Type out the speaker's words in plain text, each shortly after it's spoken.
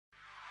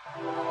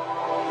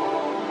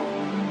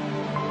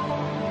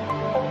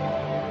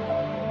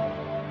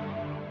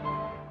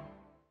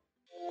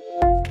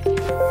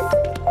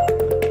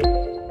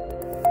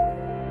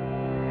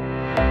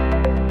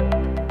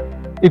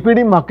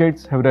Equity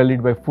markets have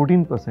rallied by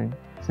 14%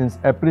 since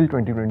April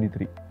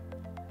 2023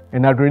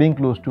 and are trading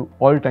close to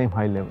all-time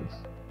high levels.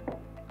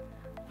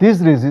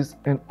 This raises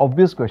an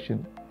obvious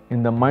question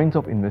in the minds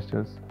of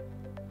investors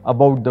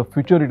about the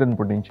future return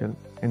potential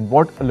and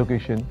what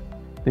allocation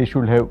they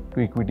should have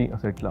to equity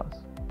asset class.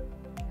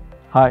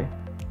 Hi,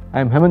 I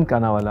am Hemant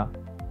Kanawala,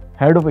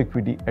 Head of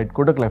Equity at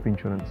Kotak Life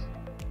Insurance,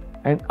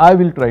 and I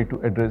will try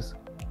to address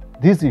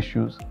these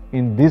issues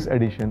in this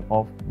edition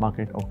of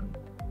Market Outlook.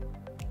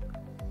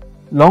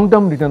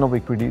 Long-term return of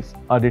equities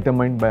are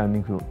determined by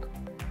earnings growth.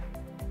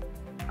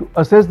 To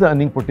assess the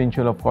earning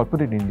potential of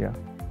corporate India,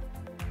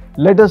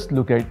 let us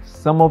look at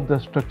some of the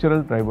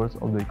structural drivers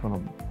of the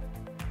economy.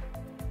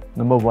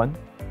 Number 1.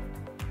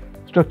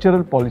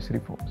 Structural policy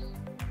reforms.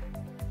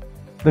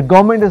 The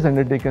government has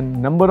undertaken a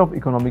number of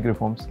economic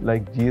reforms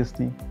like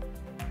GST,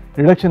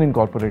 reduction in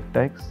corporate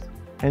tax,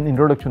 and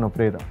introduction of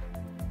RERA,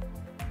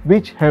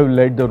 which have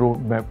led the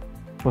roadmap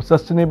for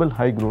sustainable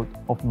high growth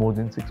of more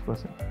than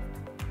 6%.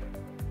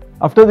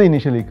 After the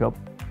initial hiccup,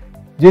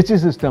 GST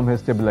system has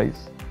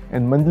stabilized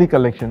and monthly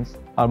collections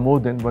are more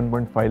than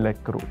 1.5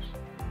 lakh crores.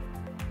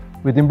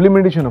 With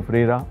implementation of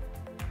RERA,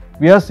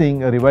 we are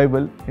seeing a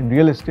revival in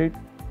real estate,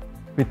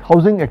 with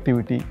housing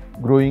activity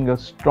growing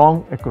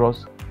strong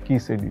across key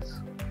cities.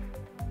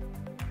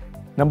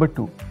 Number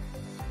 2.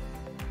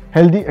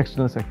 Healthy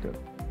external sector.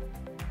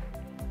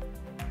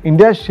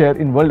 India's share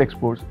in world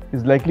exports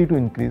is likely to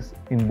increase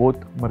in both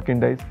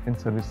merchandise and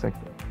service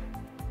sector.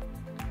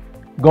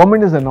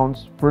 Government has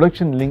announced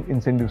production-linked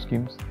incentive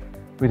schemes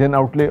with an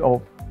outlay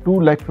of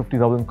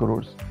 2,50,000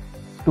 crores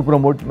to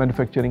promote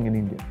manufacturing in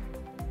India.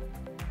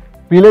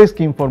 PLI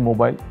scheme for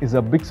mobile is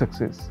a big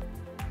success,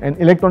 and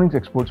electronics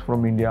exports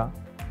from India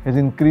has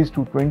increased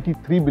to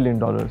 $23 billion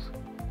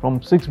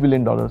from $6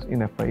 billion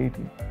in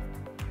FY18.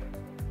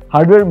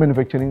 Hardware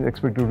manufacturing is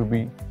expected to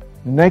be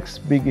next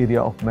big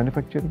area of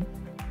manufacturing,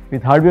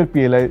 with hardware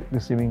PLI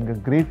receiving a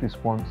great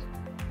response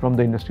from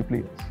the industry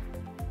players.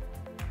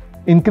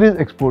 Increased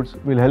exports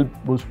will help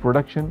boost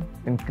production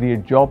and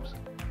create jobs,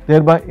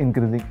 thereby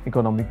increasing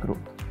economic growth.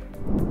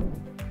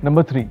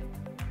 Number 3.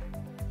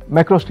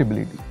 Macro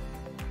stability.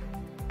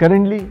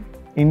 Currently,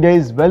 India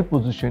is well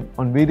positioned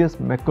on various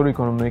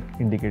macroeconomic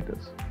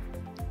indicators.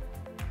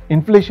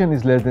 Inflation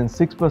is less than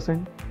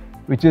 6%,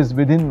 which is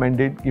within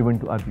mandate given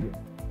to RBI.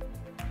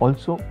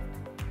 Also,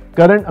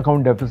 current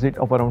account deficit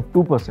of around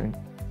 2%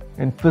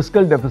 and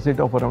fiscal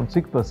deficit of around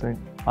 6%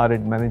 are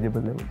at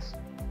manageable levels.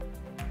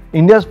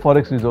 India's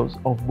forex reserves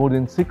of more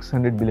than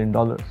 $600 billion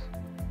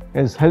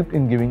has helped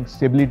in giving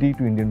stability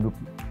to Indian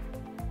rupee.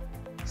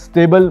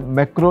 Stable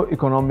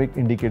macroeconomic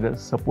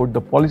indicators support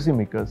the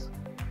policymakers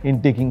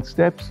in taking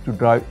steps to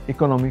drive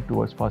economy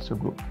towards faster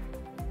growth.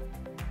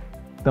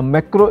 The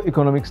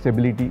macroeconomic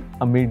stability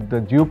amid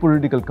the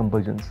geopolitical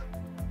convergence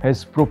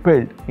has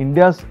propelled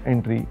India's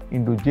entry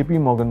into JP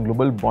Morgan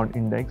Global Bond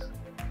Index,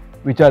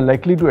 which are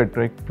likely to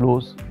attract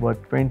flows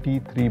worth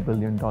 $23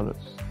 billion.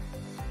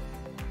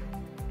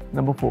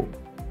 Number 4.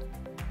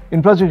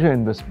 Infrastructure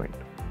investment.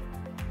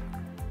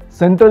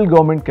 Central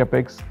government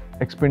capex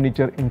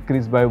expenditure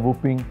increased by a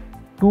whopping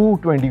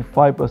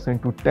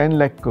 225% to 10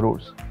 lakh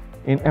crores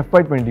in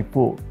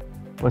FY24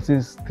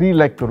 versus 3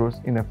 lakh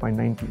crores in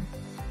FY19.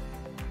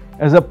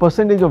 As a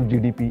percentage of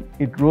GDP,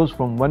 it rose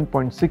from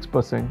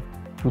 1.6%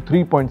 to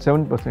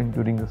 3.7%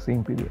 during the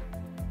same period.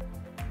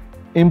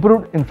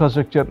 Improved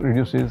infrastructure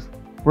reduces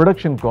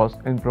production costs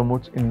and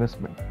promotes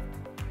investment.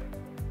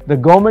 The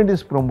government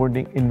is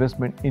promoting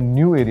investment in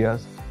new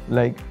areas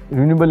like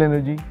renewable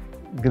energy,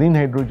 green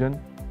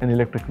hydrogen, and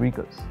electric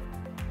vehicles.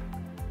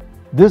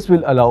 This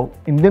will allow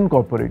Indian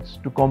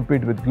corporates to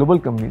compete with global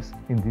companies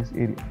in these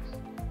areas.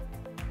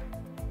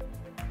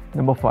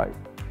 Number 5.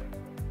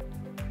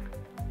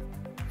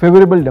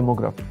 Favorable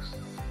demographics.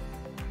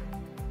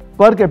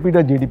 Per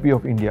capita GDP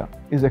of India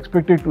is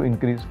expected to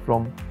increase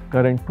from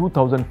current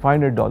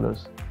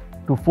 $2,500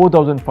 to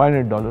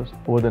 $4,500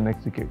 over the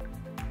next decade.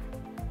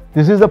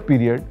 This is a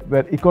period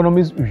where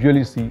economies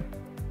usually see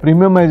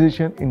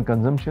premiumization in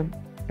consumption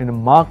and a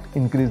marked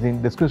increase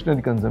in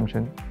discretionary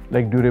consumption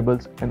like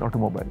durables and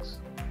automobiles.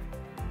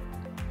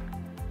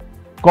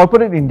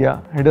 Corporate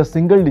India had a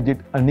single-digit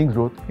earnings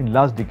growth in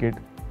last decade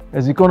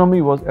as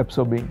economy was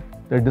absorbing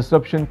the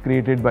disruption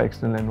created by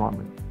external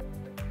environment.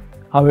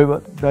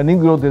 However, the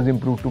earnings growth has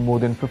improved to more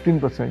than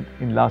 15%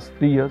 in last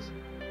 3 years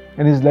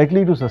and is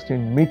likely to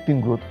sustain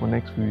mid-teen growth for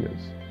next few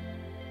years.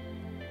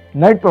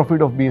 Net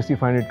profit of BSE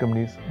 500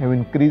 companies have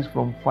increased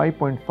from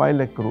 5.5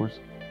 lakh crores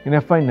in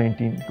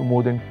FY19 to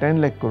more than 10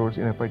 lakh crores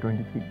in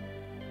FY23.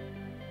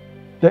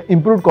 The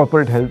improved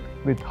corporate health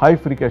with high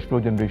free cash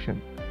flow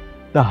generation,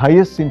 the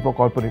highest seen for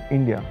corporate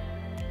India,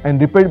 and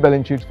repaired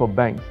balance sheets for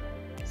banks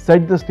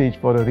set the stage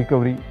for a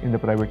recovery in the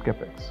private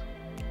capex.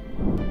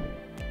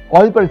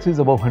 Oil prices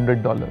above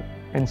 $100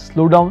 and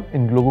slowdown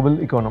in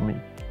global economy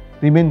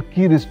remain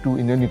key risks to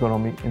Indian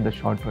economy in the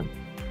short run.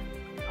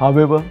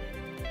 However,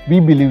 we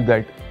believe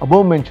that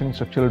above-mentioned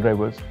structural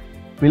drivers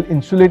will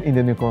insulate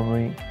Indian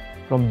economy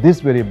from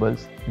these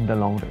variables in the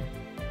long run.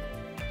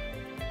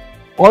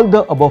 All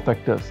the above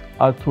factors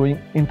are throwing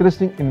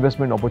interesting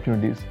investment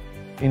opportunities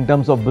in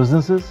terms of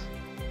businesses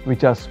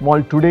which are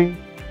small today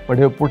but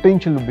have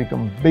potential to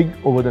become big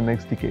over the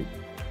next decade.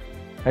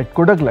 At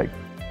Kotak Life,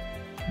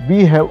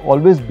 we have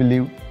always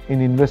believed in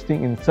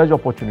investing in such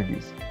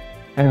opportunities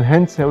and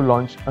hence have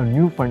launched a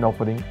new fund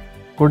offering,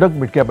 Kotak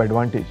Midcap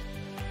Advantage,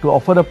 to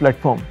offer a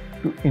platform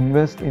to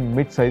invest in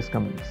mid-sized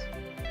companies.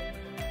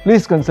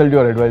 Please consult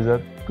your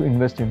advisor to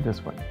invest in this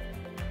fund.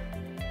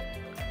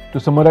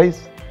 To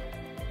summarize,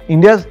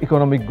 India's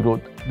economic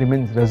growth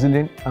remains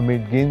resilient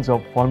amid gains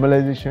of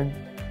formalization,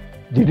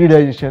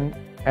 digitization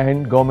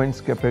and government's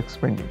capex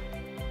spending.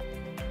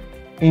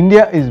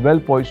 India is well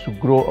poised to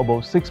grow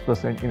above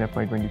 6% in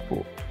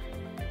FY24.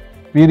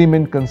 We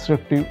remain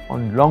constructive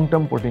on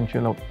long-term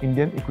potential of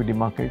Indian equity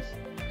markets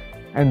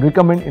and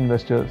recommend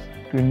investors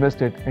to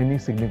invest at any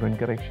significant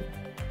correction.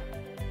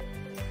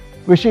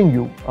 Wishing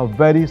you a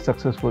very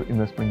successful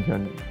investment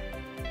journey.